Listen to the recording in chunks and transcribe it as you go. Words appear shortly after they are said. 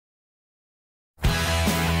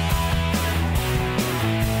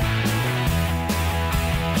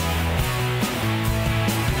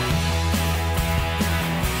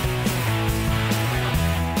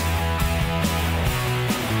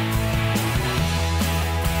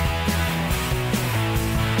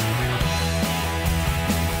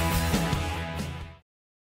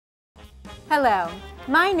Hello,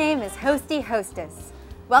 my name is Hosty Hostess.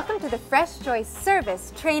 Welcome to the Fresh Choice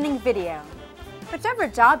Service Training video. Whichever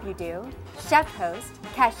job you do, chef host,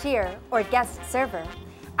 cashier, or guest server,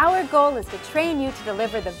 our goal is to train you to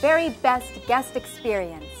deliver the very best guest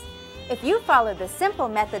experience. If you follow the simple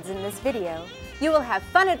methods in this video, you will have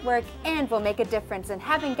fun at work and will make a difference in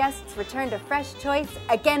having guests return to Fresh Choice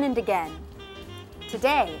again and again.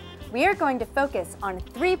 Today, we are going to focus on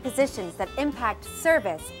 3 positions that impact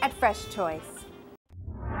service at Fresh Choice.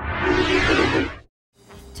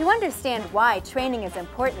 To understand why training is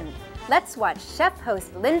important, let's watch chef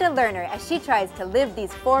host Linda Lerner as she tries to live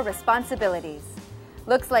these 4 responsibilities.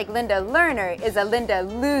 Looks like Linda Lerner is a Linda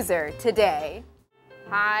loser today.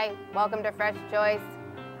 Hi, welcome to Fresh Choice.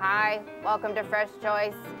 Hi, welcome to Fresh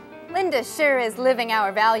Choice. Linda sure is living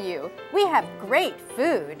our value. We have great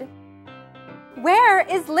food. Where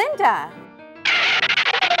is Linda?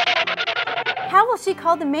 How will she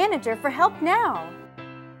call the manager for help now?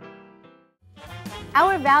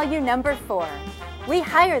 Our value number 4. We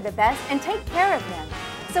hire the best and take care of them.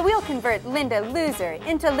 So we'll convert Linda Loser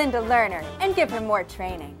into Linda Lerner and give her more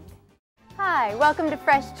training. Hi, welcome to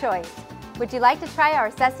Fresh Choice. Would you like to try our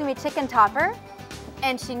sesame chicken topper?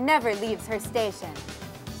 And she never leaves her station.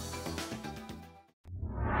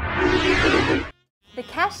 The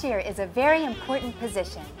cashier is a very important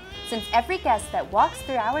position since every guest that walks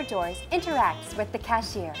through our doors interacts with the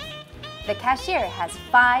cashier. The cashier has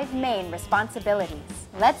 5 main responsibilities.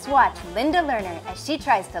 Let's watch Linda Lerner as she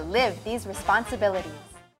tries to live these responsibilities.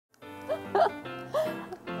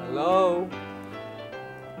 Hello?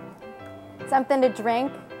 Something to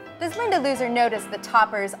drink? Does Linda Loser notice the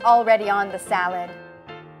toppers already on the salad?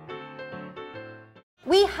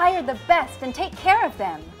 We hire the best and take care of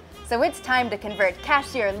them. So it's time to convert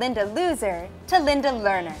cashier Linda Loser to Linda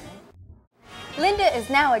Lerner. Linda is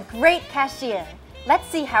now a great cashier. Let's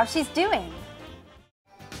see how she's doing.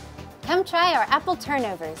 Come try our apple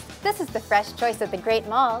turnovers. This is the Fresh Choice at the Great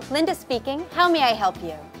Mall. Linda speaking. How may I help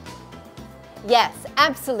you? Yes,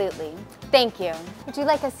 absolutely. Thank you. Would you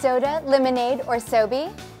like a soda, lemonade, or sobe?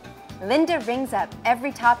 Linda rings up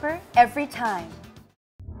every topper, every time.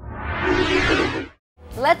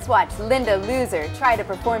 Let's watch Linda Loser try to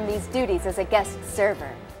perform these duties as a guest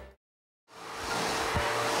server.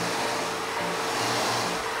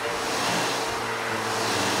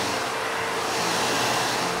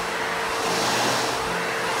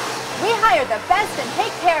 We hire the best and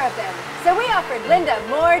take care of them, so we offered Linda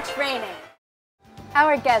more training.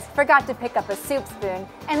 Our guest forgot to pick up a soup spoon,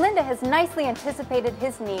 and Linda has nicely anticipated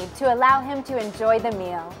his need to allow him to enjoy the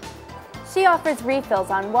meal. She offers refills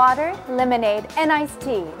on water, lemonade, and iced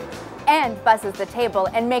tea, and buzzes the table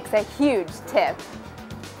and makes a huge tip.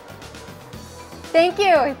 Thank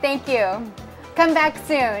you, thank you. Come back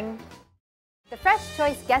soon. The Fresh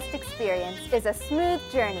Choice guest experience is a smooth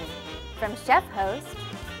journey from chef host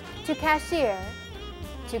to cashier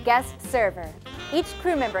to guest server. Each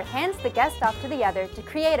crew member hands the guest off to the other to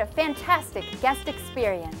create a fantastic guest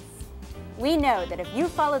experience. We know that if you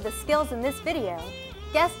follow the skills in this video,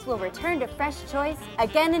 guests will return to Fresh Choice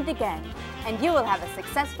again and again, and you will have a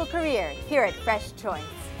successful career here at Fresh Choice.